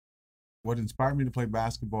what inspired me to play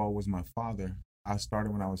basketball was my father. I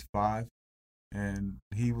started when I was 5, and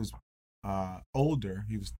he was older.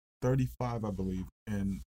 He was 35, I believe,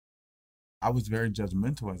 and I was very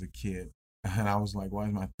judgmental as a kid. And I was like, why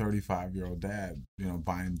is my 35-year-old dad,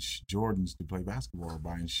 buying Jordans to play basketball, or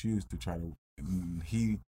buying shoes to try to? And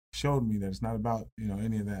he showed me that it's not about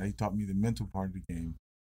any of that. He taught me the mental part of the game,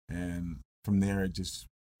 and from there it just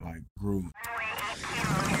like grew.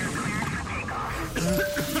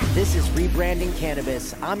 This is Rebranding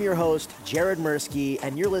Cannabis. I'm your host, Jared Mirsky,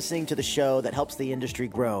 and you're listening to the show that helps the industry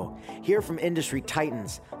grow. Hear from industry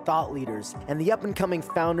titans, thought leaders, and the up-and-coming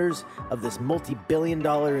founders of this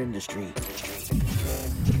multi-billion-dollar industry.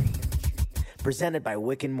 Presented by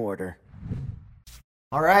Wick and Mortar.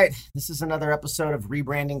 All right, this is another episode of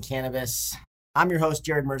Rebranding Cannabis. I'm your host,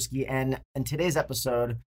 Jared Mirsky, and in today's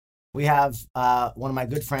episode, we have one of my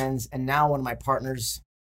good friends and now one of my partners,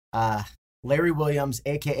 Larry Williams,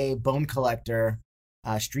 a.k.a. Bone Collector,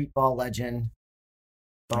 street ball legend.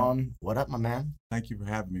 Bone, what up, my man? Thank you for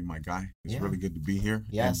having me, my guy. It's really good to be here.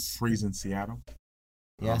 Yes. In freezing Seattle.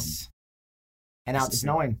 Yes. And now it's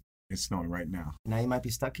snowing. It's snowing right now. Now you might be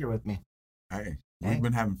stuck here with me. Hey, we've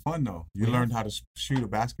been having fun, though. You learned how to shoot a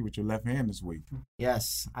basket with your left hand this week.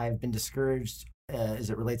 Yes. I've been discouraged as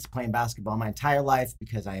it relates to playing basketball my entire life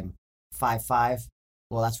because I'm 5'5".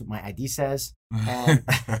 Well, that's what my ID says. And,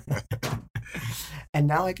 and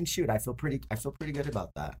now I can shoot. I feel pretty good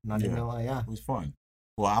about that. Not even gonna lie, yeah. It was fun.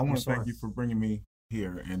 Well, I want to thank you for bringing me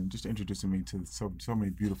here and just introducing me to so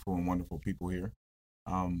many beautiful and wonderful people here.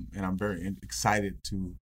 And I'm very excited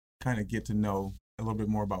to kind of get to know a little bit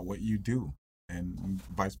more about what you do and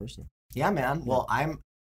vice versa. Yeah, man. Well,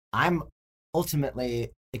 I'm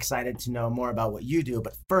ultimately excited to know more about what you do,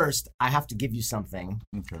 but first I have to give you something.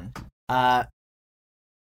 Okay.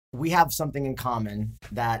 We have something in common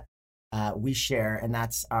that we share, and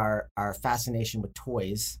that's our fascination with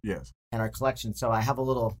toys. Yes. And our collection. So I have a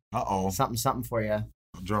little something for you.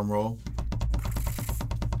 Drum roll.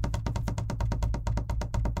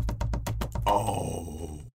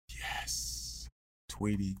 Oh, yes.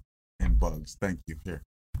 Tweety and Bugs. Thank you. Here.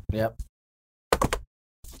 Yep.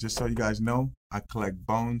 Just so you guys know, I collect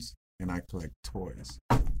bones and I collect toys.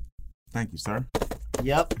 Thank you, sir.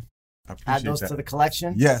 Yep. I appreciate Add those that. to the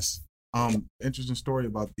collection. Yes. Interesting story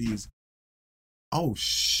about these. Oh,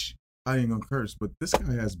 I ain't gonna curse, but this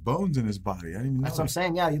guy has bones in his body. I didn't even know. That's what I'm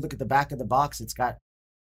saying. Yeah, you look at the back of the box, it's got.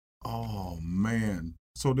 Oh man.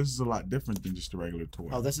 So this is a lot different than just a regular toy.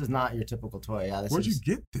 Oh, this is not your typical toy. Yeah, Where'd you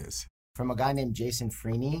get this? From a guy named Jason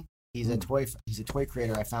Freeney. He's a toy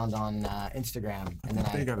creator I found on Instagram. And then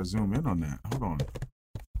they gotta zoom in on that. Hold on.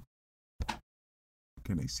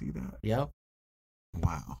 Can they see that? Yep.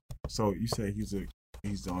 Wow. So you say he's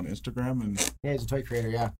on Instagram and yeah, he's a toy creator.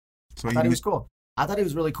 Yeah. So I thought he was cool. I thought he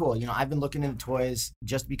was really cool. I've been looking into toys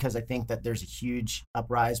just because I think that there's a huge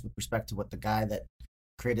uprise with respect to what the guy that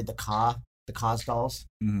created the Kaz dolls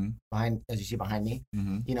behind, as you see behind me.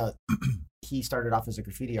 Mm-hmm. He started off as a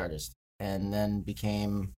graffiti artist and then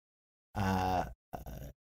became, then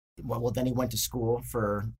he went to school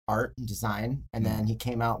for art and design, and then he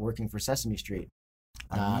came out working for Sesame Street.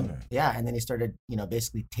 Yeah, and then he started,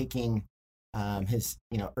 basically taking his,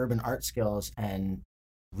 urban art skills and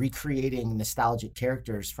recreating nostalgic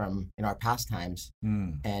characters from our pastimes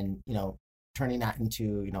and turning that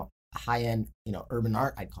into high-end urban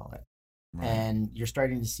art, I'd call it. Right. And you're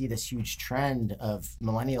starting to see this huge trend of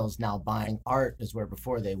millennials now buying art as where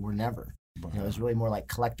before they were never. Wow. It was really more like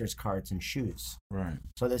collector's cards and shoes. Right.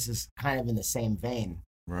 So this is kind of in the same vein.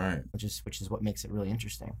 Right. Which is what makes it really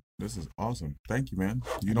interesting. This is awesome. Thank you, man.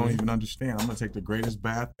 You don't even understand. I'm gonna take the greatest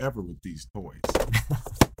bath ever with these toys.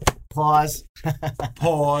 Pause.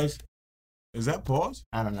 Pause. Is that pause?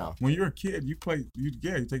 I don't know. When you're a kid, you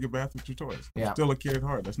take a bath with your toys. Yeah. You're still a kid at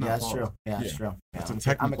heart. That's not that's pause. True. Yeah, that's true. It's a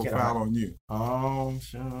technical foul on you. Oh,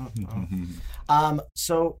 sure. Oh.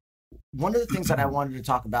 So one of the things that I wanted to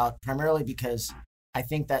talk about, primarily because I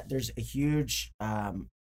think that there's a huge,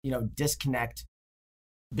 disconnect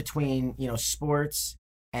between, sports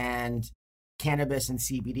and cannabis and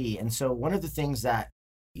CBD. And so one of the things that,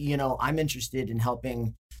 I'm interested in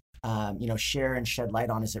helping, share and shed light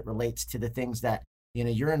on as it relates to the things that,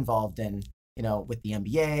 you're involved in, with the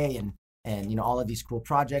NBA and all of these cool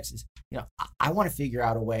projects is, I want to figure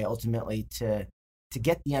out a way ultimately to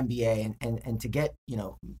get the NBA and to get,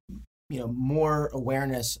 more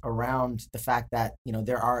awareness around the fact that,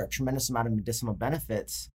 there are a tremendous amount of medicinal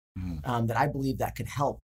benefits that I believe that could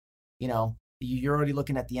help. You're already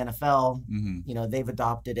looking at the NFL, they've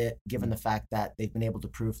adopted it given the fact that they've been able to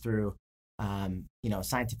prove through,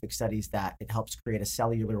 scientific studies that it helps create a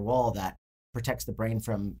cellular wall that protects the brain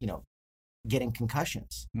from, getting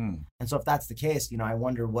concussions. Mm. And so if that's the case, I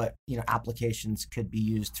wonder what, applications could be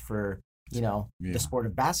used for, the sport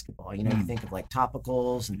of basketball. You think of like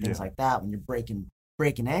topicals and things like that. When you're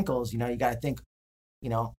breaking ankles, you got to think,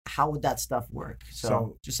 how would that stuff work?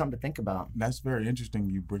 So just something to think about. That's very interesting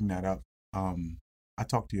you bring that up. I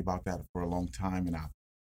talked to you about that for a long time,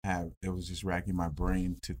 and it was just racking my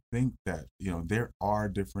brain to think that, there are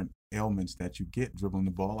different ailments that you get dribbling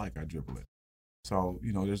the ball like I dribble it. So,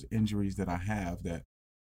 there's injuries that I have that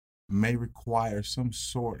may require some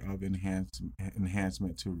sort of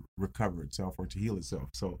enhancement to recover itself or to heal itself.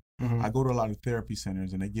 So I go to a lot of therapy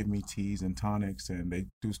centers, and they give me teas and tonics, and they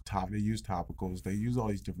use topicals. They use all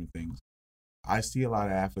these different things. I see a lot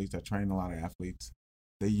of athletes. I train a lot of athletes.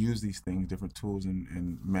 They use these things, different tools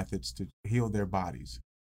and methods to heal their bodies.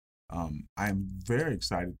 I am very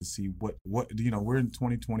excited to see what we're in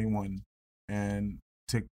 2021, and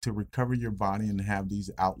to recover your body and have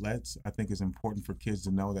these outlets, I think it's important for kids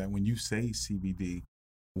to know that when you say CBD,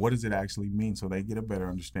 what does it actually mean, so they get a better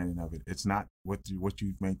understanding of it. It's not what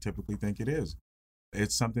you may typically think it is.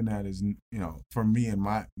 It's something that is, for me in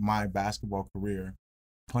my basketball career,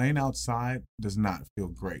 playing outside does not feel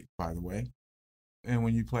great, by the way. And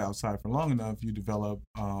when you play outside for long enough, you develop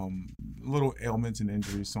little ailments and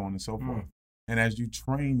injuries, so on and so forth. And as you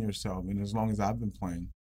train yourself, and as long as I've been playing,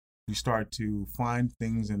 you start to find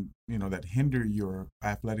things that hinder your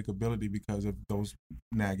athletic ability because of those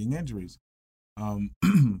nagging injuries.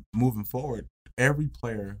 Moving forward, every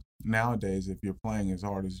player nowadays, if you're playing as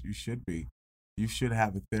hard as you should be, you should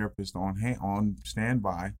have a therapist on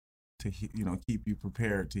standby to keep you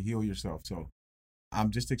prepared to heal yourself. So I'm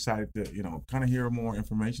just excited to kind of hear more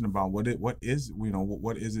information about what is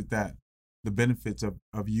it that the benefits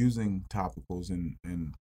of using topicals and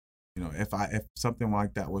if something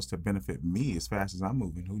like that was to benefit me as fast as I'm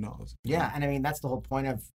moving, who knows? Yeah, and I mean that's the whole point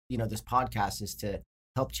of this podcast, is to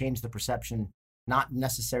help change the perception, not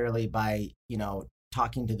necessarily by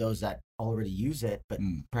talking to those that already use it, but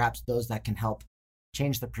perhaps those that can help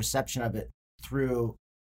change the perception of it through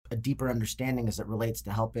a deeper understanding as it relates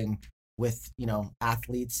to helping with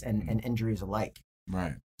athletes and injuries alike.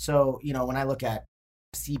 Right. So when I look at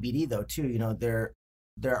CBD though too,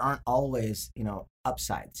 there aren't always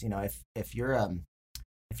upsides. If you're a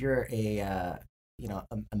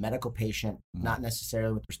medical patient, not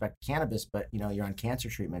necessarily with respect to cannabis, but you're on cancer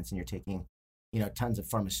treatments and you're taking tons of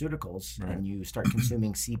pharmaceuticals, right, and you start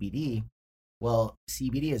consuming CBD. Well,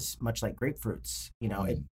 CBD is much like grapefruits.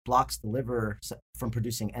 It blocks the liver from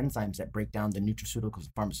producing enzymes that break down the nutraceuticals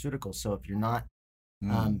and pharmaceuticals. So if you're not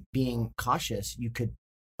being cautious, you could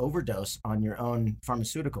overdose on your own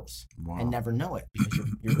pharmaceuticals and never know it, because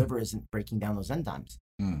your liver isn't breaking down those enzymes.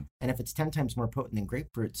 And if it's 10 times more potent than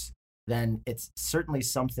grapefruits, then it's certainly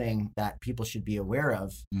something that people should be aware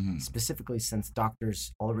of, specifically since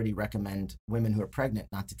doctors already recommend women who are pregnant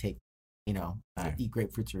not to take, eat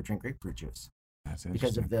grapefruits or drink grapefruit juice. That's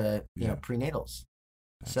because of the, prenatals.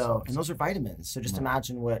 So, and those are vitamins. So just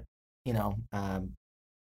imagine what,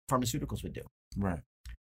 pharmaceuticals would do. Right.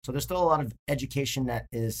 So there's still a lot of education that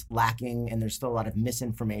is lacking, and there's still a lot of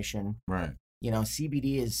misinformation. Right.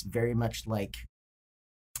 CBD is very much like,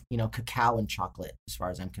 cacao and chocolate, as far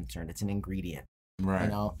as I'm concerned. It's an ingredient.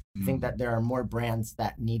 Right. I think that there are more brands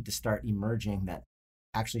that need to start emerging that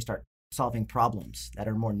actually start solving problems that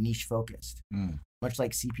are more niche focused, much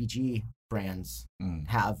like CPG brands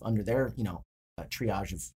have under their,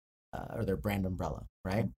 triage of, or their brand umbrella.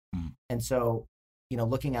 Right. And so,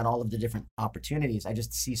 looking at all of the different opportunities, I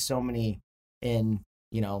just see so many in,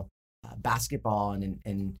 basketball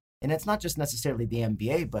and it's not just necessarily the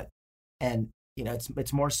NBA, but,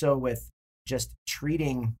 it's more so with just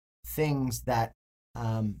treating things that,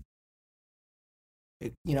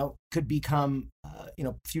 could become,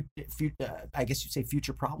 I guess you'd say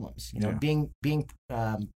future problems, being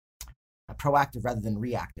proactive rather than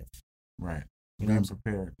reactive. Right. Being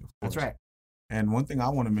prepared. That's right. And one thing I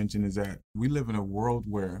want to mention is that we live in a world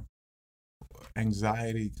where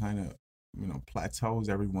anxiety kind of, plateaus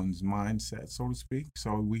everyone's mindset, so to speak.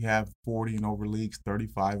 So we have 40 and over leagues,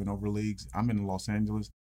 35 and over leagues. I'm in Los Angeles.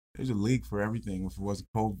 There's a league for everything, if it wasn't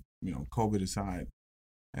COVID aside.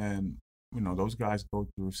 And, those guys go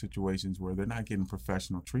through situations where they're not getting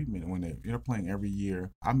professional treatment when they're playing every year.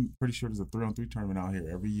 I'm pretty sure there's a 3-on-3 tournament out here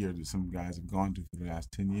every year that some guys have gone to for the last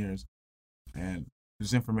 10 years. And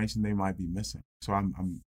there's information they might be missing. So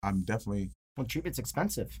I'm definitely. Well, treatment's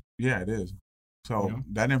expensive. Yeah, it is. So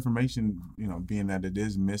that information, being that it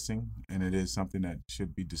is missing and it is something that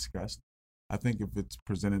should be discussed, I think if it's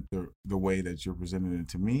presented the way that you're presenting it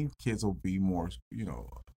to me, kids will be more,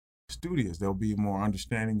 studious. They'll be more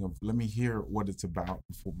understanding of, let me hear what it's about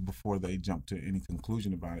before they jump to any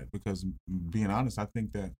conclusion about it. Because being honest, I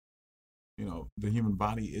think that, you know, the human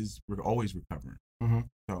body is always recovering. Mm-hmm.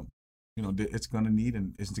 So, you know, it's going to need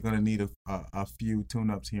a few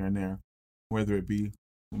tune-ups here and there, whether it be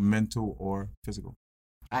mental or physical.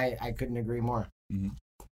 I couldn't agree more. Mm-hmm.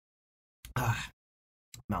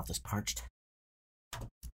 Mouth is parched.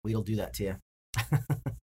 We'll do that to you.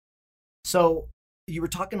 So you were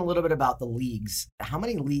talking a little bit about the leagues. How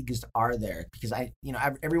many leagues are there? Because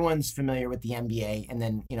everyone's familiar with the NBA and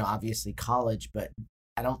then, you know, obviously college, but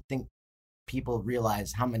I don't think people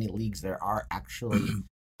realize how many leagues there are actually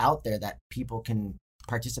out there that people can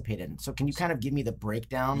participate in. So can you kind of give me the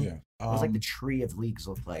breakdown? Yeah. What does like the tree of leagues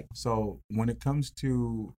look like? So when it comes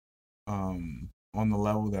to on the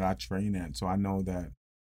level that I train at, so I know that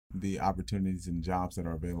the opportunities and jobs that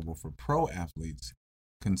are available for pro athletes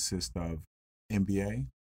consist of NBA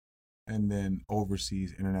and then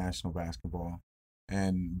overseas international basketball.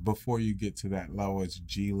 And before you get to that level, it's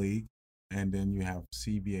G League, and then you have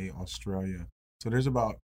CBA Australia. So there's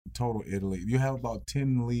about total Italy. You have about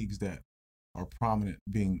 10 leagues that are prominent,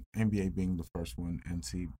 being NBA being the first one, and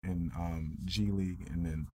G League,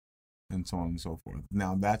 and so on and so forth.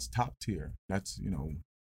 Now that's top tier. That's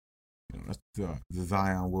that's the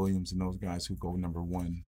Zion Williams and those guys who go number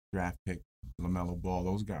 1 draft pick, LaMelo Ball,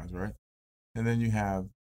 those guys, right? And then you have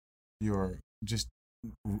your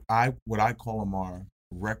what I call them are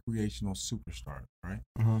recreational superstars, right?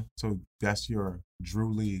 Mm-hmm. So that's your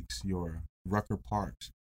Drew Leagues, your Rucker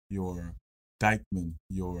Parks, your Dykeman,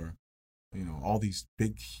 your all these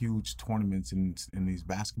big, huge tournaments in these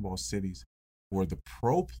basketball cities where the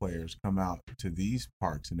pro players come out to these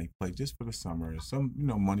parks and they play just for the summer. Some,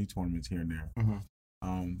 money tournaments here and there.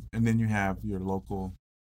 Mm-hmm. And then you have your local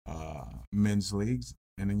men's leagues,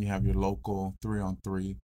 and then you have your local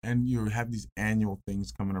 3-on-3, and you have these annual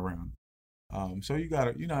things coming around. So you got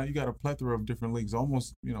a plethora of different leagues,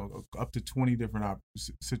 almost, up to 20 different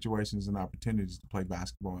situations and opportunities to play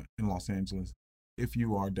basketball in Los Angeles if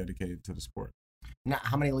you are dedicated to the sport. Now,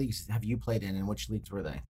 how many leagues have you played in, and which leagues were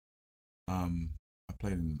they? I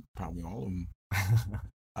played in probably all of them.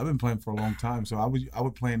 I've been playing for a long time, so I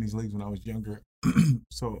would play in these leagues when I was younger.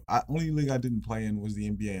 So only league I didn't play in was the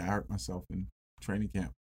NBA. I hurt myself in training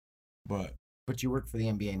camp, but you work for the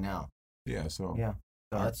NBA now. Yeah, so yeah,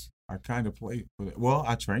 so I kind of play for it. Well,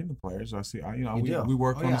 I train the players. We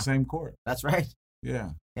work on yeah. the same court. That's right.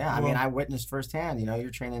 Yeah. Yeah, I mean, I witnessed firsthand. You're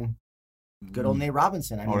training good old Nate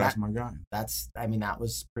Robinson. I mean, that's my guy. That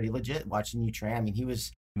was pretty legit watching you train. I mean, he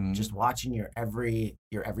was just watching your every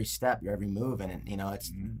step, your every move, and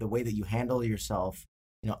it's the way that you handle yourself,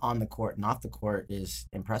 on the court and off the court is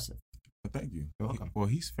impressive. Well, thank you. You're welcome. Well,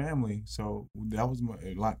 he's family, so that was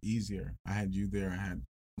a lot easier. I had you there. I had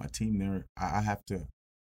my team there. I have to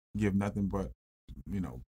give nothing but,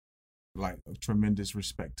 like tremendous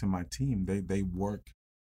respect to my team. They work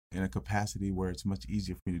in a capacity where it's much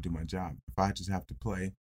easier for me to do my job. If I just have to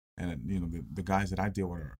play, and the guys that I deal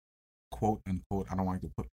with are quote unquote, I don't like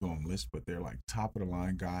to put people on a list, but they're like top of the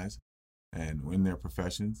line guys and in their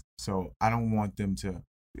professions. So I don't want them to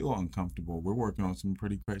feel uncomfortable. We're working on some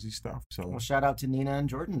pretty crazy stuff. So well, shout out to Nina and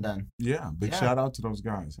Jordan then. Yeah, big shout out to those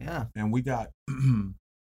guys. Yeah. And we got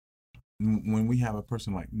when we have a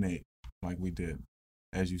person like Nate, like we did,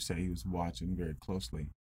 as you say, he was watching very closely.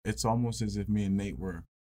 It's almost as if me and Nate we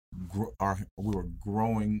were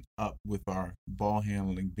growing up with our ball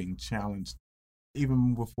handling being challenged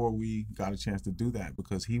even before we got a chance to do that,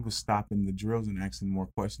 because he was stopping the drills and asking more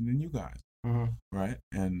questions than you guys. Mm-hmm. Right.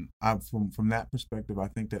 And from that perspective, I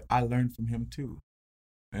think that I learned from him too.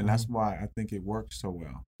 And that's why I think it worked so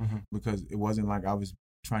well, because it wasn't like I was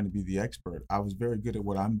trying to be the expert. I was very good at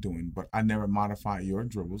what I'm doing, but I never modify your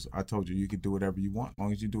dribbles. I told you could do whatever you want, as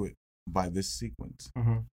long as you do it by this sequence.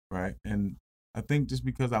 Right. And I think just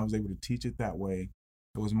because I was able to teach it that way,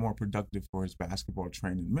 it was more productive for his basketball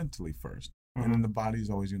training mentally first. And then the body is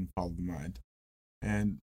always going to follow the mind.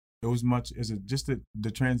 And it was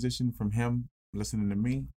the transition from him listening to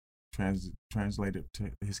me, translated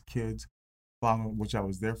to his kids, which I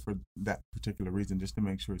was there for that particular reason, just to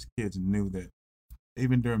make sure his kids knew that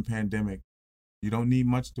even during pandemic, you don't need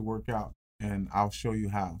much to work out, and I'll show you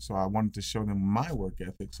how. So I wanted to show them my work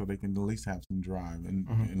ethic so they can at least have some drive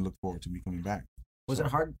and look forward to me coming back. Was it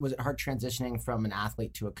hard transitioning from an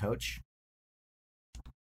athlete to a coach?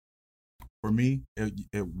 For me,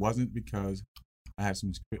 it wasn't, because I had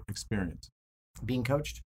some experience. Being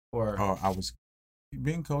coached? Or I was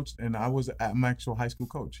being coached, and I'm an actual high school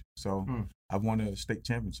coach. So I won a state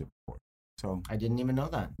championship before. So I didn't even know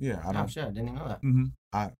that. Yeah, I didn't even know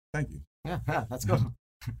that. Thank you. Yeah, that's good.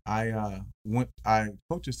 I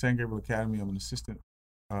coach at San Gabriel Academy. I'm an assistant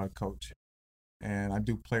coach, and I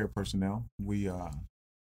do player personnel. We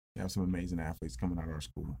have some amazing athletes coming out of our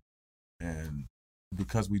school, and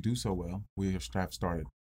because we do so well, we have started,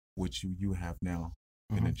 which you have now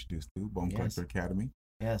been introduced to, Bone Collector Academy.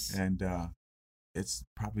 Yes. And it's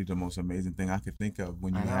probably the most amazing thing I could think of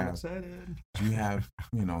when I'm excited. You have,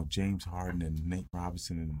 James Harden and Nate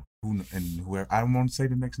Robinson and whoever. I don't want to say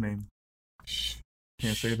the next name. Shh.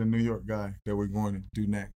 Can't say the New York guy that we're going to do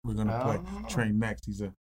next. We're going to train next. He's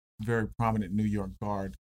a very prominent New York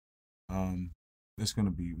guard. It's going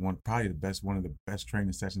to be one of the best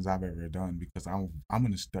training sessions I've ever done, because I'm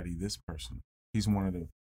going to study this person. He's one of the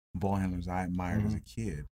ball handlers I admired as a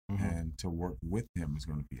kid, and to work with him is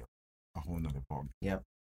going to be a whole nother ballgame. Yep.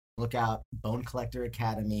 Look out, Bone Collector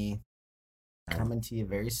Academy coming to you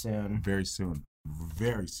very soon. Very soon.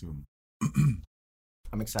 Very soon.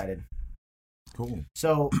 I'm excited. Cool.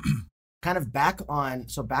 So, kind of back on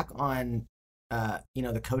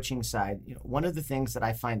the coaching side. One of the things that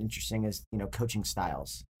I find interesting is coaching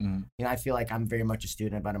styles. I feel like I'm very much a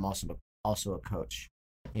student, but I'm also a coach.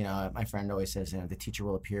 My friend always says, the teacher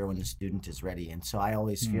will appear when the student is ready, and so I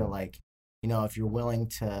always feel like, if you're willing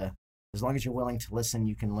to, as long as you're willing to listen,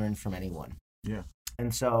 you can learn from anyone. Yeah.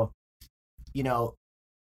 And so,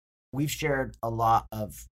 we've shared a lot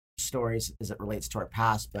of stories as it relates to our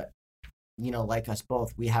past, but like us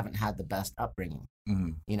both, we haven't had the best upbringing.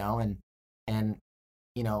 And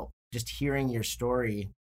just hearing your story,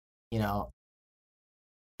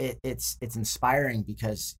 it's inspiring,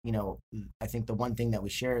 because I think the one thing that we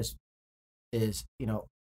share is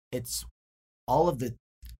it's all of the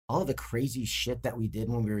crazy shit that we did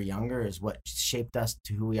when we were younger is what shaped us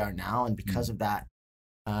to who we are now, and because of that,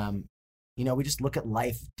 we just look at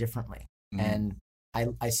life differently. And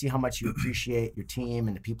I see how much you appreciate your team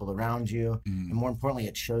and the people around you, and more importantly,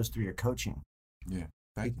 it shows through your coaching. Yeah,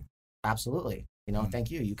 thank you. Absolutely. Thank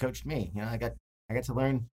you. You coached me. I got to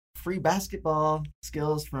learn free basketball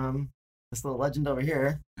skills from this little legend over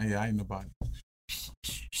here. Hey, I ain't nobody.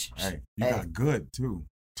 Hey, you got good too.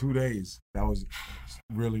 2 days. That was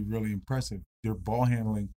really, really impressive. Your ball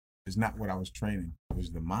handling is not what I was training. It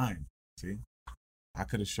was the mind. See? I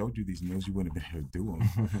could have showed you these moves. You wouldn't have been able to do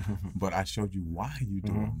them. But I showed you why you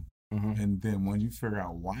do them. And then when you figure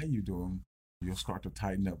out why you do them, you'll start to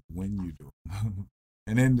tighten up when you do them.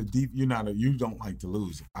 And then you don't like to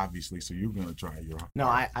lose, obviously, so you're going to try your hardest. No,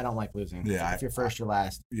 I don't like losing. Yeah. If you're first, you're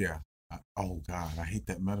last. Yeah. Oh, God, I hate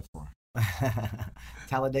that metaphor.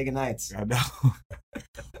 Talladega Nights. I know.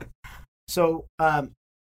 So,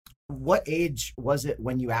 what age was it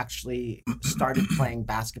when you actually started playing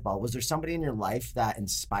basketball? Was there somebody in your life that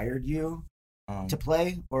inspired you to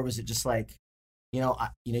play, or was it just like, you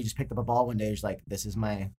just picked up a ball one day, you're just like, this is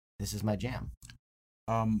my jam?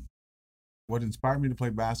 What inspired me to play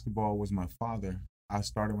basketball was my father. I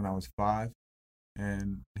started when I was 5,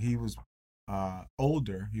 and he was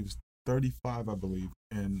older. He was 35, I believe,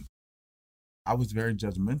 and I was very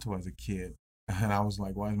judgmental as a kid. And I was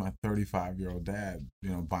like, why is my 35-year-old dad,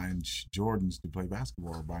 buying Jordans to play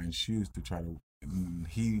basketball, or buying shoes to try to? And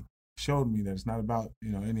he showed me that it's not about,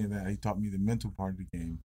 any of that. He taught me the mental part of the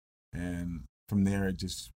game. And from there, it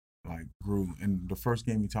just grew. And the first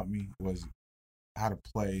game he taught me was how to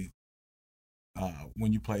play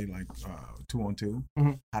when you play 2-on-2,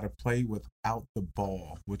 how to play without the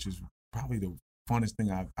ball, which is probably the funnest thing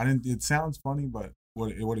it sounds funny, but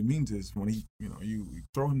what it means is when you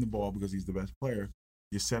throw him the ball because he's the best player,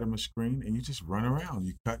 you set him a screen and you just run around.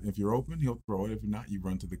 You cut, if you're open, he'll throw it. If not, you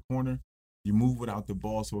run to the corner. You move without the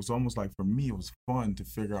ball. So it's almost like, for me, it was fun to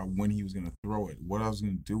figure out when he was going to throw it, what I was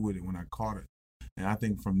going to do with it when I caught it. And I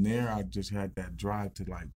think from there, I just had that drive to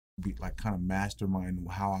be kind of mastermind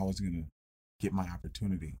how I was going to get my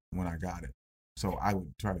opportunity when I got it. So I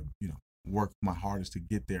would try to, work my hardest to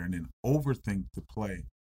get there, and then overthink the play.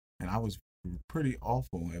 And I was pretty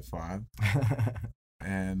awful at 5.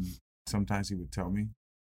 And sometimes he would tell me,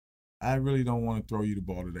 I really don't want to throw you the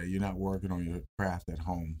ball today. You're not working on your craft at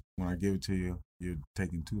home. When I give it to you, you're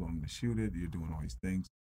taking too long to shoot it. You're doing all these things.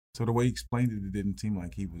 So the way he explained it, it didn't seem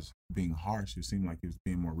like he was being harsh. It seemed like he was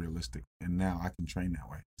being more realistic. And now I can train that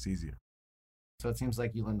way. It's easier. So it seems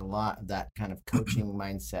like you learned a lot of that kind of coaching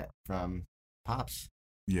mindset from Pops.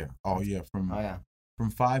 Yeah. Oh, yeah. From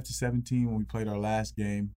 5 to 17, when we played our last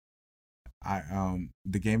game,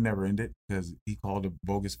 the game never ended because he called a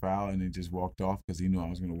bogus foul and he just walked off because he knew I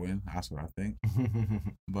was going to win. That's what I think.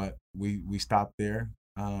 But we stopped there.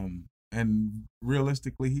 And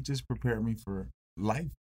realistically, he just prepared me for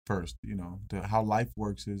life first. How life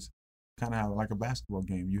works is kind of like a basketball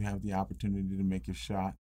game. You have the opportunity to make your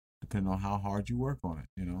shot. depending on how hard you work on it.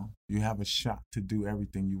 You know, you have a shot to do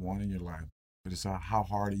everything you want in your life, but it's how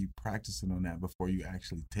hard are you practicing on that before you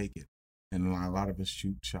actually take it. And a lot of us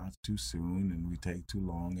shoot shots too soon, and we take too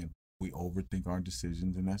long, and we overthink our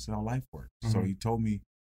decisions, and that's how life works. So he told me,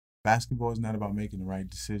 basketball is not about making the right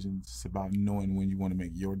decisions. It's about knowing when you want to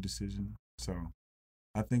make your decision. So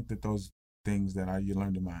I think that those things that you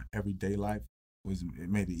learned in my everyday life it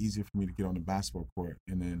made it easier for me to get on the basketball court.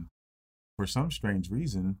 And then for some strange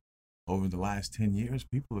reason, over the last 10 years,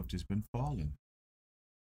 people have just been falling.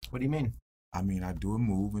 What do you mean? I mean, I do a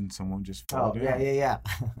move and someone just falls down. Yeah.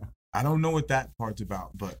 I don't know what that part's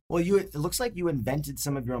about, but well, it looks like you invented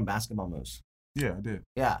some of your own basketball moves. Yeah, I did.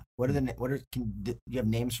 Yeah. Do you have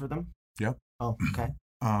names for them? Yep. Oh, okay.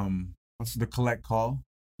 The collect call,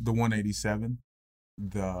 the 187,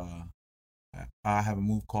 I have a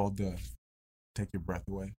move called the take your breath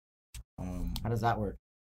away. How does that work?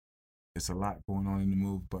 It's a lot going on in the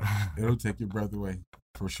move, but it'll take your breath away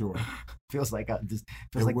for sure. Feels like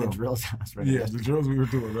the drills I was ready. Yeah, the drills we were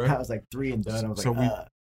doing, right? I was like 3 and done. I was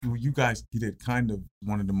you guys did kind of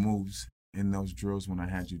one of the moves in those drills when I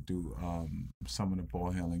had you do some of the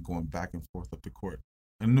ball handling, going back and forth up the court.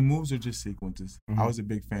 And the moves are just sequences. I was a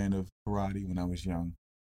big fan of karate when I was young,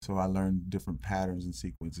 so I learned different patterns and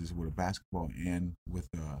sequences with a basketball and with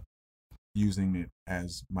using it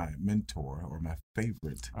as my mentor or my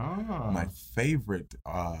favorite. My favorite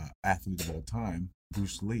athlete of all time,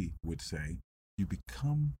 Bruce Lee, would say, "You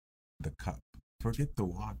become the cup. Forget the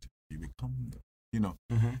water. You become the." You know,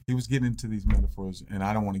 he was getting into these metaphors, and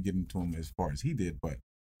I don't want to get into them as far as he did, but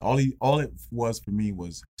all it was for me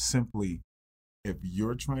was simply, if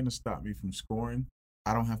you're trying to stop me from scoring,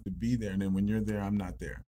 I don't have to be there, and then when you're there, I'm not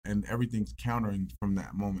there. And everything's countering from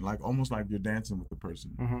that moment, like almost like you're dancing with the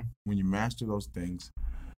person. When you master those things,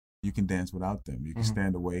 you can dance without them. You can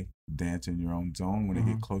stand away, dance in your own zone. When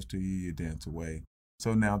they get close to you, you dance away.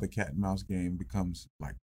 So now the cat and mouse game becomes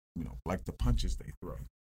like the punches they throw.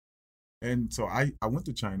 And so I went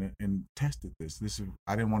to China and tested this.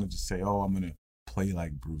 I didn't want to just say, oh, I'm going to play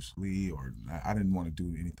like Bruce Lee, or I didn't want to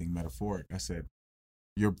do anything metaphoric. I said,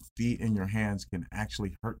 your feet and your hands can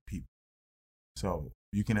actually hurt people. So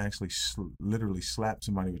you can actually literally slap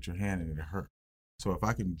somebody with your hand and it'll hurt. So if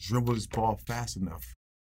I can dribble this ball fast enough,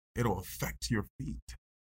 it'll affect your feet,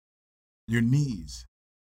 your knees,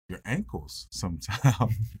 your ankles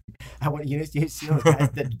sometimes. You see those guys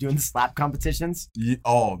that are doing the slap competitions? Yeah,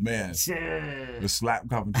 oh, man. The slap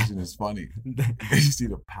competition is funny. You see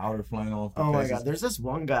the powder flying off the faces. My God. There's this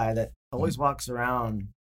one guy that always walks around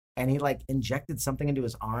and he like injected something into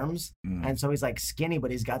his arms. And so he's like skinny,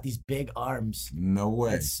 but he's got these big arms. No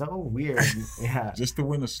way. It's so weird. Yeah. Just to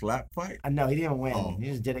win a slap fight? No, he didn't win. Oh. He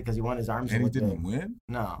just did it because he wanted his arms to look big. And he didn't win?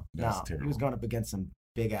 No. Terrible. He was going up against some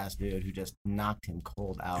big ass dude who just knocked him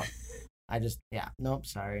cold out.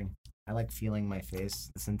 Sorry. I like feeling my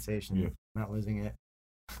face, the sensation, not losing it.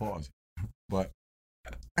 Pause. But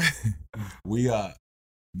we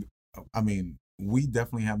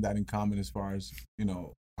definitely have that in common as far as,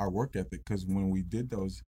 our work ethic, because when we did the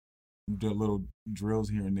little drills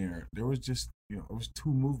here and there was just, it was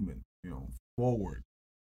two movement, forward,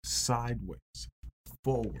 sideways,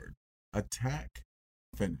 forward, attack,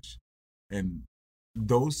 finish. And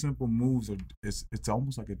those simple moves it's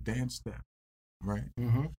almost like a dance step, right?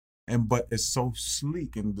 But it's so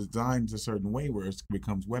sleek and designed a certain way where it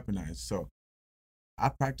becomes weaponized. So I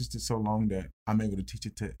practiced it so long that I'm able to teach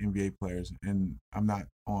it to NBA players, and I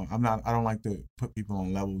don't like to put people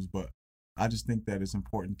on levels, but I just think that it's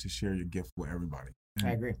important to share your gift with everybody. And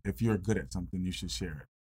I agree. If you're good at something, you should share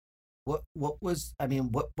it.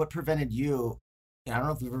 What prevented you? I don't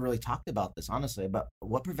know if we've ever really talked about this, honestly, but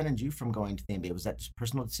what prevented you from going to the NBA? Was that just a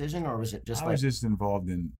personal decision, or was it just I was just involved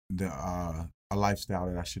in a lifestyle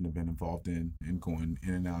that I shouldn't have been involved in, and going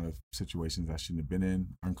in and out of situations I shouldn't have been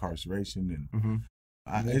in, incarceration,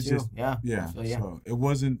 and it's just So it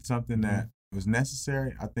wasn't something that was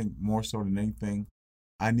necessary. I think more so than anything,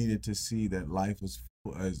 I needed to see that life was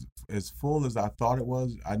as full as I thought it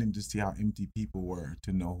was. I needed to see how empty people were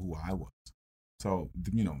to know who I was. So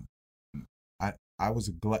I was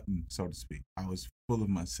a glutton, so to speak. I was full of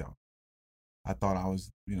myself. I thought I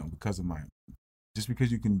was, just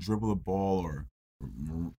because you can dribble a ball or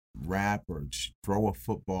rap or throw a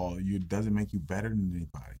football, it doesn't make you better than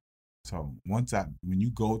anybody. So when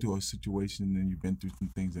you go to a situation and you've been through some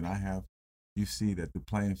things that I have, you see that the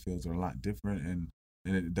playing fields are a lot different, and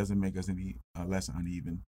it doesn't make us any less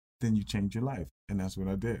uneven. Then you change your life, and that's what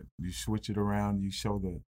I did. You switch it around. You show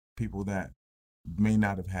the people that may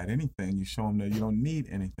not have had anything. You show them that you don't need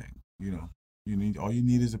anything. All you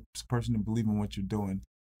need is a person to believe in what you're doing,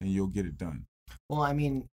 and you'll get it done. Well,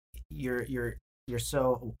 you're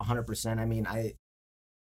so 100%. I mean, I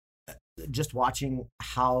just watching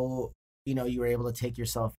how, you were able to take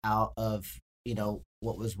yourself out of,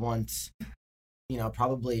 what was once,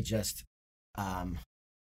 probably just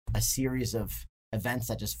a series of events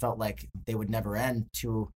that just felt like they would never end,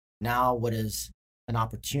 to now what is an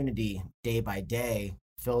opportunity day by day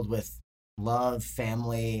filled with love,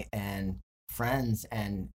 family, and friends.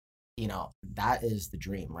 And that is the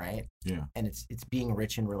dream, right? Yeah. And it's being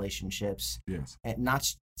rich in relationships. Yes. And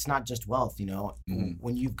it's not just wealth.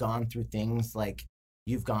 When you've gone through things like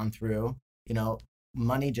you've gone through,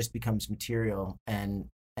 money just becomes material, and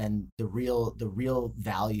the real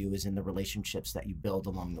value is in the relationships that you build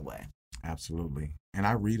along the way. Absolutely. And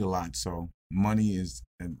I read a lot, so money is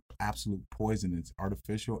an absolute poison. It's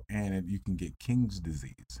artificial, and you can get King's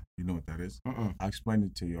disease. You know what that is? I'll explain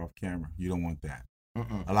it to you off camera. You don't want that.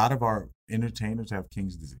 A lot of our entertainers have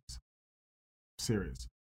King's disease. Serious.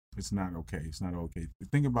 It's not okay. It's not okay.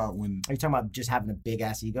 Think about when... Are you talking about just having a big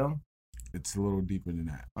ass ego? It's a little deeper than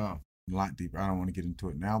that. Oh. A lot deeper. I don't want to get into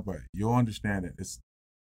it now, but you'll understand it. It's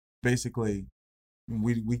basically,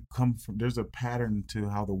 we come from... There's a pattern to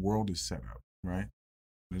how the world is set up, right?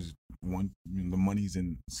 There's one... the money's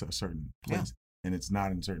in a certain place, and it's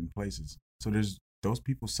not in certain places. So those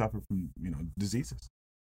people suffer from, diseases.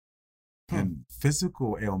 And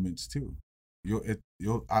physical ailments too.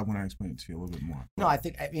 I want to explain it to you a little bit more. No, I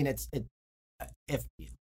mean if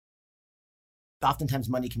oftentimes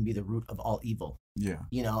money can be the root of all evil. Yeah.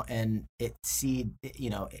 And it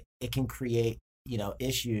can create,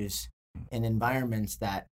 issues in environments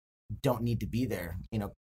that don't need to be there.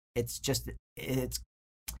 It's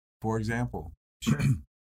for example, sure.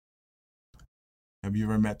 Have you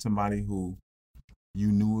ever met somebody who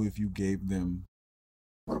you knew if you gave them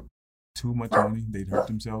too much money, they'd hurt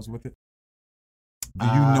themselves with it? Do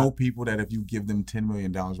you know people that if you give them $10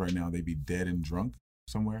 million right now, they'd be dead and drunk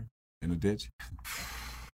somewhere in a ditch?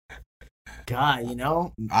 God,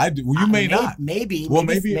 I do. Well, you may not. Maybe. Well,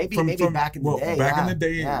 maybe back in the day. Back in the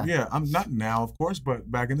day, yeah. I'm not now, of course,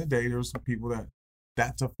 but back in the day, there were some people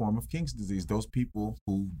that's a form of King's disease. Those people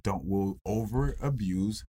who will over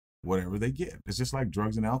abuse whatever they get. It's just like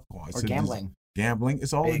drugs and alcohol. Or gambling. Gambling.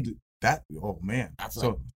 It's all that. Oh man.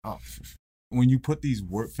 When you put these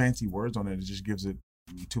fancy words on it, it just gives it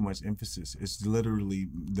too much emphasis. It's literally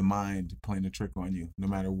the mind playing a trick on you, no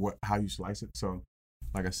matter how you slice it. So,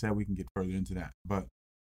 like I said, we can get further into that. But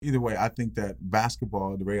either way, I think that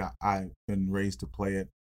basketball, the way I've been raised to play it,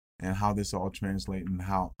 and how this all translates, and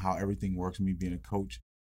how everything works, me being a coach,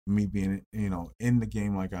 me being, in the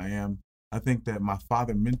game like I am, I think that my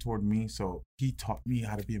father mentored me, so he taught me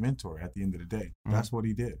how to be a mentor at the end of the day. That's what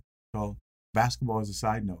he did. So basketball is a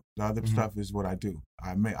side note. The other stuff is what I do.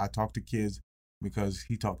 I talk to kids because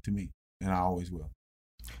he talked to me, and I always will.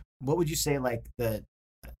 What would you say, what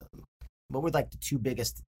were the 2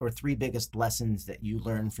 biggest or 3 biggest lessons that you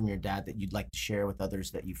learned from your dad that you'd like to share with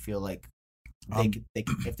others, that you feel like they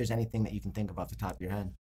could, if there's anything that you can think of off the top of your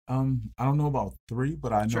head? I don't know about 3,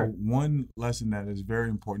 but I know Sure. one lesson that is very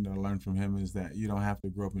important that I learned from him is that you don't have to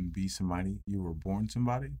grow up and be somebody. You were born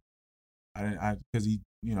somebody. Because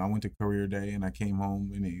I went to career day and I came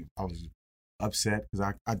home and I was upset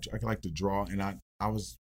because I like to draw, and I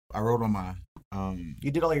wrote on my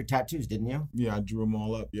You did all your tattoos, didn't you? Yeah, I drew them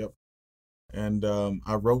all up. Yep. And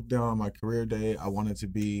I wrote down on my career day I wanted to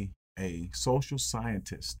be a social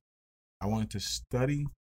scientist. I wanted to study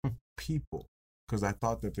people, because I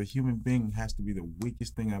thought that the human being has to be the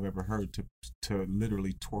weakest thing I've ever heard to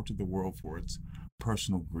literally torture the world for its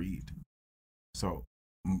personal greed. So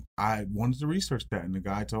I wanted to research that, and the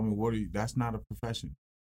guy told me, that's not a profession.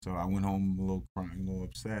 So I went home a little crying, a little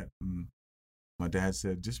upset. And my dad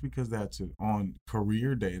said, just because that's on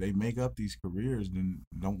career day, they make up these careers, then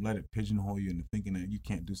don't let it pigeonhole you into thinking that you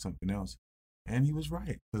can't do something else. And he was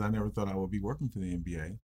right, because I never thought I would be working for the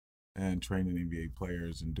NBA and training NBA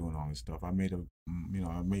players and doing all this stuff. I made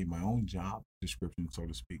my own job description, so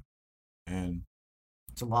to speak. And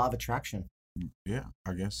it's a law of attraction. Yeah,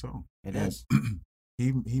 I guess so. It is.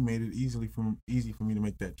 He made it easy for me to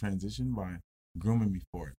make that transition by grooming me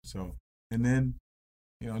for it. So, and then,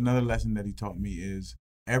 another lesson that he taught me is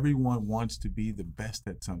everyone wants to be the best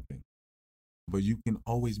at something, but you can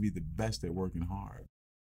always be the best at working hard.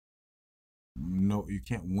 No, you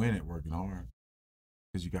can't win at working hard,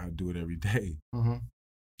 because you got to do it every day. Mm-hmm.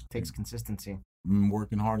 Takes consistency.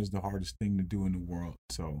 Working hard is the hardest thing to do in the world.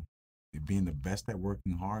 So being the best at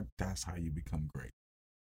working hard, that's how you become great.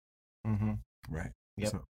 Mm-hmm. Right. Yep.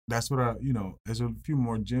 So that's what there's a few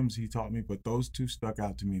more gems he taught me, but those 2 stuck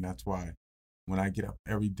out to me. That's why when I get up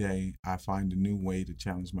every day, I find a new way to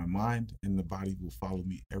challenge my mind, and the body will follow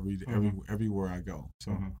me everywhere I go.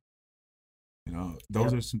 So, you know,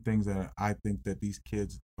 those are some things that I think that these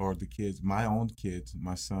kids, or the kids, my own kids,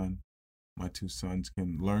 my son, my two sons,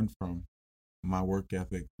 can learn from my work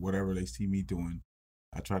ethic. Whatever they see me doing,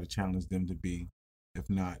 I try to challenge them to be, if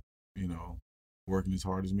not, you know, working as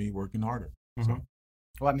hard as me, working harder. So,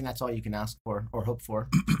 well, I mean, that's all you can ask for or hope for.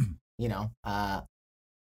 You know,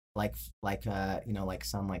 like you know, like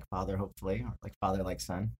son like father, hopefully, or like father like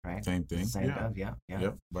son, right? Same thing. Yeah.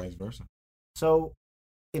 Yep. Vice versa. So,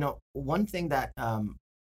 you know, one thing that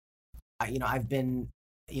I've been,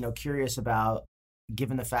 you know, curious about,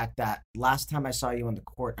 given the fact that last time I saw you on the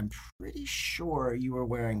court, I'm pretty sure you were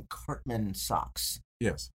wearing Cartman socks.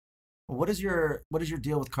 Yes. What is your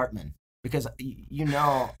deal with Cartman? Because you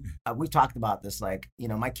know, we've talked about this. Like, you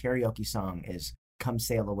know, my karaoke song is "Come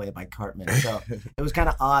Sail Away" by Cartman. So it was kind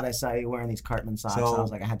of odd. I saw you wearing these Cartman socks. So I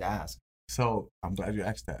was like, I had to ask. So I'm glad you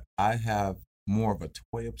asked that. I have more of a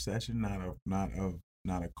toy obsession,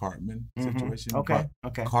 not a Cartman situation. Okay.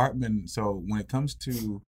 Cartman. So when it comes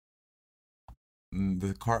to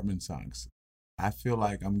the Cartman songs, I feel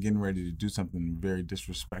like I'm getting ready to do something very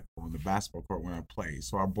disrespectful on the basketball court when I play.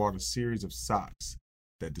 So I bought a series of socks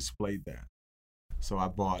that displayed that. So I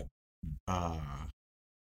bought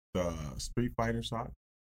the Street Fighter sock.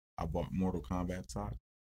 I bought Mortal Kombat sock.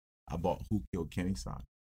 I bought Who Killed Kenny sock.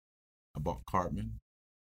 I bought Cartman.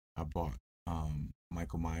 I bought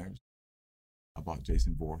Michael Myers. I bought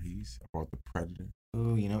Jason Voorhees. I bought the Predator.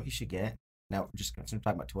 Ooh, you know what you should get? Now, just since we're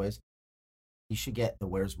talking about toys, you should get the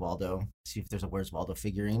Where's Waldo. See if there's a Where's Waldo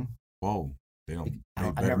figurine. Whoa, they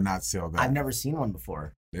better not sell that. I've never seen one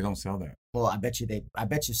before. They don't sell that. Well, I bet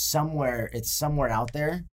you somewhere, it's somewhere out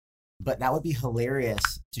there, but that would be hilarious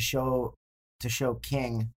to show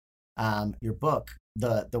King your book,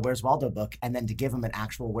 the Where's Waldo book, and then to give him an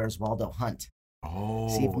actual Where's Waldo hunt. Oh,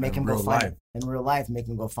 see if make him go find it in real life. Make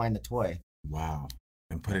him go find the toy. Wow,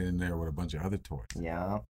 and put it in there with a bunch of other toys.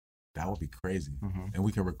 Yeah, that would be crazy. And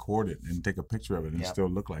we can record it and take a picture of it and still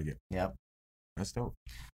look like it. Yep, that's dope.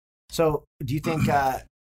 So, do you think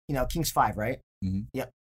you know, King's 5, right? Yep.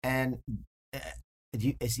 And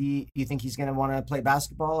do you think he's gonna want to play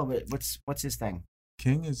basketball? Or what's his thing?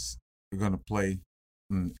 King is gonna play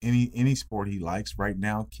any sport he likes. Right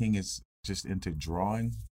now, King is just into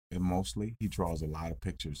drawing, and mostly he draws a lot of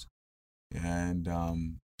pictures. And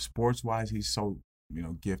sports wise, he's so, you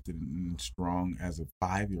know, gifted and strong as a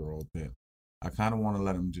 5-year-old that I kind of want to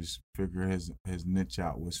let him just figure his niche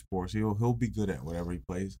out with sports. He'll be good at whatever he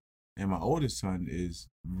plays. And my oldest son is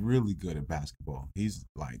really good at basketball. He's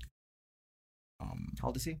like, how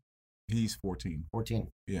old is he? He's 14. 14.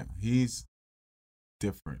 Yeah, he's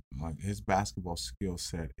different. Like, his basketball skill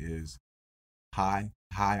set is high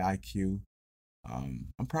IQ. I'm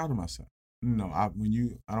proud of my son. You know, I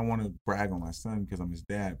don't want to brag on my son because I'm his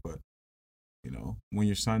dad, but you know, when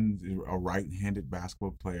your son's a right-handed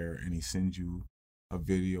basketball player and he sends you a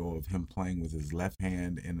video of him playing with his left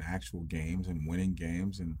hand in actual games and winning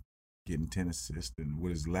games and getting 10 assists and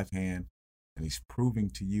with his left hand, and he's proving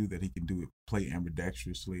to you that he can do it, play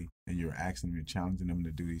ambidextrously, and you're asking him, you're challenging him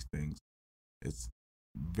to do these things. It's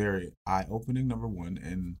very eye-opening, number one,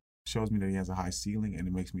 and shows me that he has a high ceiling, and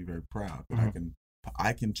it makes me very proud that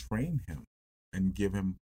I can train him and give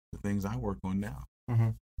him the things I work on now.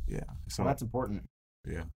 Yeah, so that's important.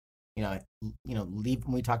 Yeah, you know,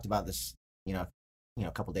 we talked about this, you know,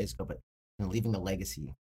 a couple of days ago, but you know, leaving a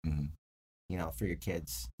legacy, you know, for your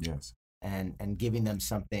kids. Yes, and giving them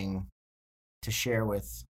something to share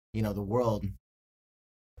with, you know, the world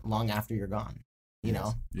long after you're gone. You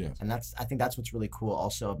know, yes, and I think that's what's really cool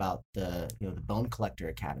also about the, you know, the Bone Collector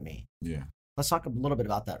Academy. Yeah, let's talk a little bit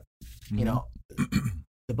about that. You know,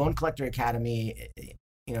 the Bone Collector Academy,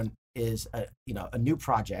 you know, is a new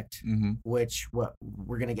project, which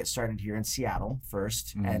we're going to get started here in Seattle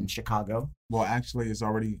first and Chicago. Well, actually,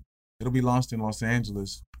 it'll be launched in Los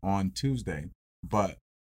Angeles on Tuesday, but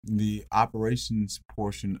the operations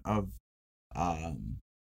portion of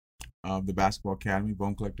the Basketball Academy,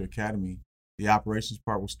 Bone Collector Academy, the operations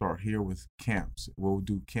part will start here with camps. We'll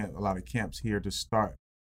do a lot of camps here to start,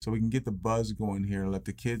 so we can get the buzz going here and let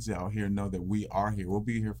the kids out here know that we are here. We'll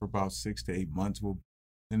be here for about 6 to 8 months.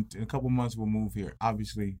 In a couple months, we'll move here.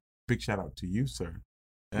 Obviously, big shout out to you, sir,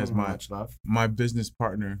 as my business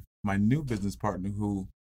partner, my new business partner, who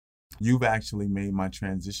you've actually made my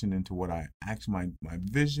transition into what I actually, my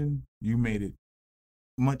vision. You made it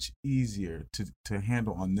much easier to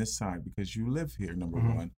handle on this side because you live here, number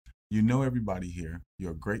one. You know everybody here.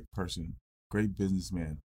 You're a great person, great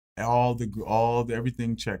businessman.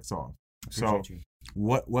 Everything checks off. So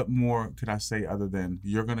what more could I say other than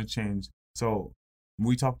you're gonna change? So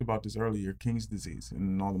we talked about this earlier, King's disease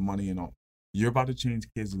and all the money and all. You're about to change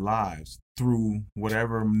kids' lives through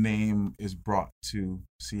whatever name is brought to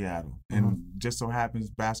Seattle. And just so happens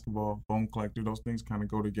basketball, Bone Collector, those things kind of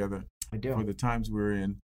go together. I do. For the times we're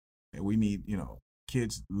in. And we need,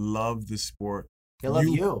 kids love the sport. They love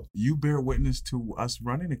you. You bear witness to us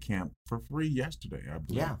running a camp for free yesterday, I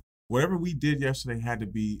believe. Yeah. Whatever we did yesterday had to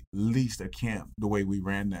be at least a camp the way we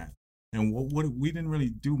ran that. And what we didn't really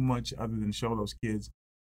do much other than show those kids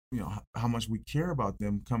how much we care about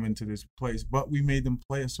them coming to this place, but we made them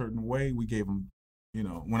play a certain way. We gave them,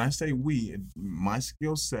 when I say we, my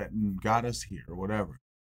skill set got us here or whatever,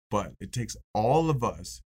 but it takes all of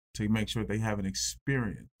us to make sure they have an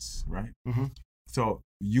experience, right? Mm-hmm. So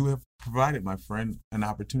you have provided, my friend, an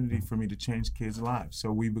opportunity for me to change kids' lives.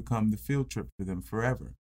 So we become the field trip for them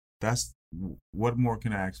forever. What more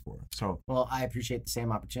can I ask for? So, well, I appreciate the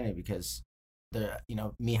same opportunity because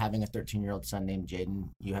me having a 13-year-old son named Jaden,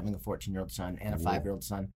 you having a 14-year-old son and a 5-year-old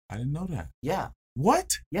son. I didn't know that. Yeah.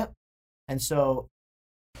 What? Yep. And so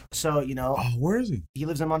where is he? He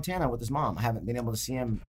lives in Montana with his mom. I haven't been able to see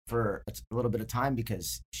him for a little bit of time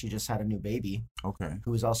because she just had a new baby. Okay.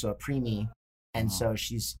 Who is also a preemie. And so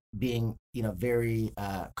she's being, very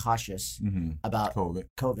cautious about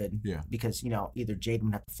COVID. Yeah. Because, either Jaden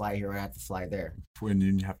would have to fly here or I have to fly there. And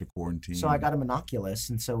then you have to quarantine. So I got him an Oculus,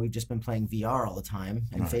 and so we've just been playing VR all the time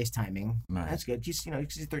and Nice. FaceTiming. Nice. That's good. He's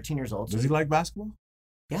 13 years old. Does he like basketball?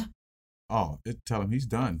 Yeah. Oh, tell him he's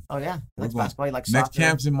done. Oh, yeah. He likes going- basketball. He likes Next soccer.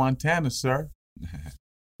 camp's in Montana, sir.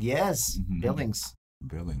 Yes. Billings.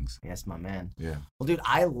 Billings. Yes, my man. Yeah. Well, dude,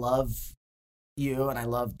 I love you and I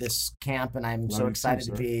love this camp and I'm Love so you excited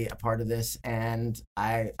too, to sir. be a part of this. And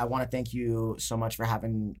I want to thank you so much for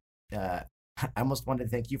having, I almost wanted to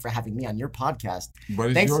thank you for having me on your podcast. But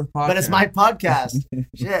it's Thanks, your podcast. but it's my podcast.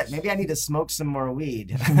 Shit, maybe I need to smoke some more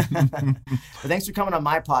weed. But thanks for coming on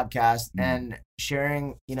my podcast and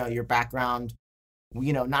sharing, your background,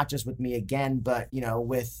 not just with me again, but,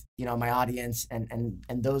 with, my audience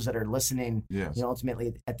and those that are listening. Yes.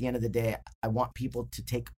 Ultimately, at the end of the day, I want people to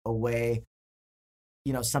take away,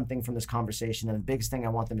 something from this conversation. And the biggest thing I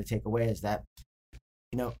want them to take away is that,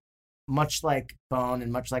 much like Bone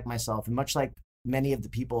and much like myself and much like many of the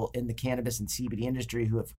people in the cannabis and CBD industry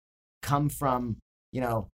who have come from,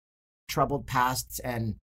 troubled pasts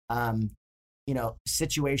and,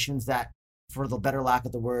 situations that, for the better lack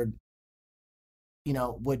of the word,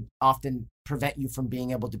 would often prevent you from being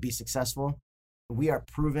able to be successful. We are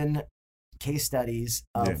proven case studies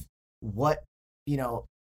of what,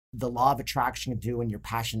 the law of attraction can do when you're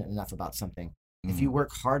passionate enough about something. If you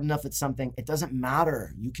work hard enough at something, it doesn't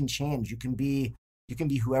matter. You can change. You can be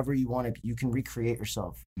whoever you want to be. You can recreate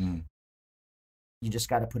yourself. You just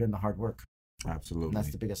got to put in the hard work. Absolutely. And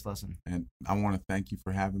that's the biggest lesson. And I want to thank you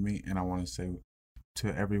for having me. And I want to say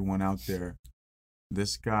to everyone out there,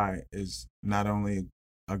 this guy is not only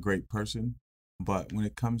a great person, but when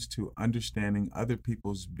it comes to understanding other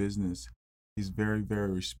people's business, he's very,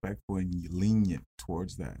 very respectful and lenient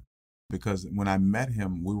towards that. Because when I met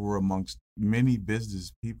him, we were amongst many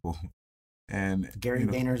business people. And Gary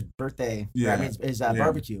Vayner's birthday, his yeah,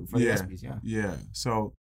 barbecue for the yeah, ESPYs, yeah. Yeah.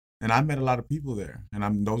 So, and I met a lot of people there,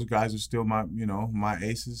 and those guys are still my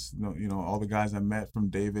aces. All the guys I met from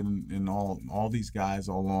David and all these guys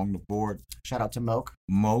all along the board. Shout out to Moke.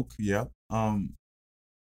 Moke, yep.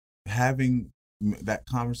 Having that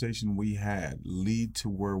conversation we had lead to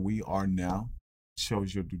where we are now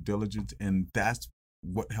shows your due diligence, and that's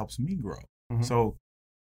what helps me grow. So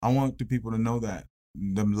I want the people to know that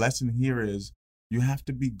the lesson here is you have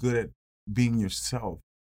to be good at being yourself.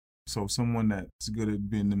 So someone that's good at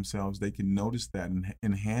being themselves, they can notice that and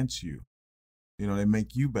enhance you. They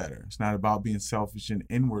make you better. It's not about being selfish and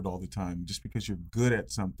inward all the time. Just because you're good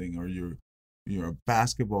at something or you're a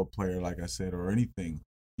basketball player, like I said, or anything,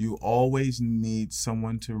 you always need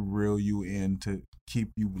someone to reel you in, to keep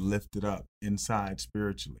you lifted up inside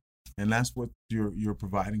spiritually. And that's what you're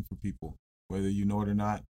providing for people, whether you know it or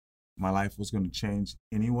not. My life was going to change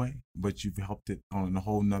anyway, but you've helped it on a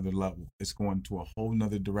whole nother level. It's going to a whole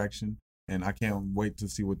nother direction, and I can't wait to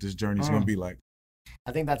see what this journey is going to be like.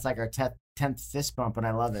 I think that's like our 10th fist bump, and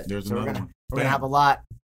I love it. There's so another we're one. gonna have a lot.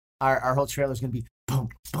 Our whole trailer is gonna be boom,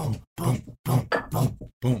 boom, boom, boom, boom,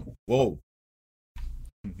 boom. Whoa.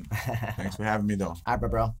 Thanks for having me, though. All right,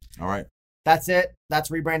 bro. All right. That's it. That's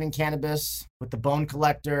Rebranding Cannabis with the Bone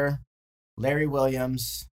Collector, Larry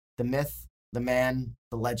Williams, the myth, the man,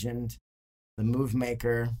 the legend, the move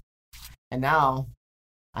maker. And now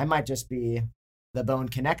I might just be the Bone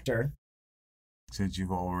Connector. Since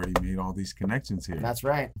you've already made all these connections here. That's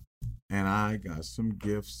right. And I got some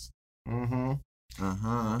gifts. Mm-hmm.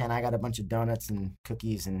 Uh-huh. And I got a bunch of donuts and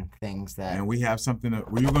cookies and things that. And we have something that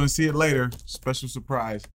you're going to see it later. Special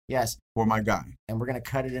surprise. Yes. For my guy. And we're going to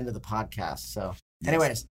cut it into the podcast. So, yes.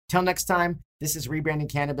 Anyways, till next time, this is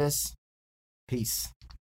Rebranding Cannabis. Peace.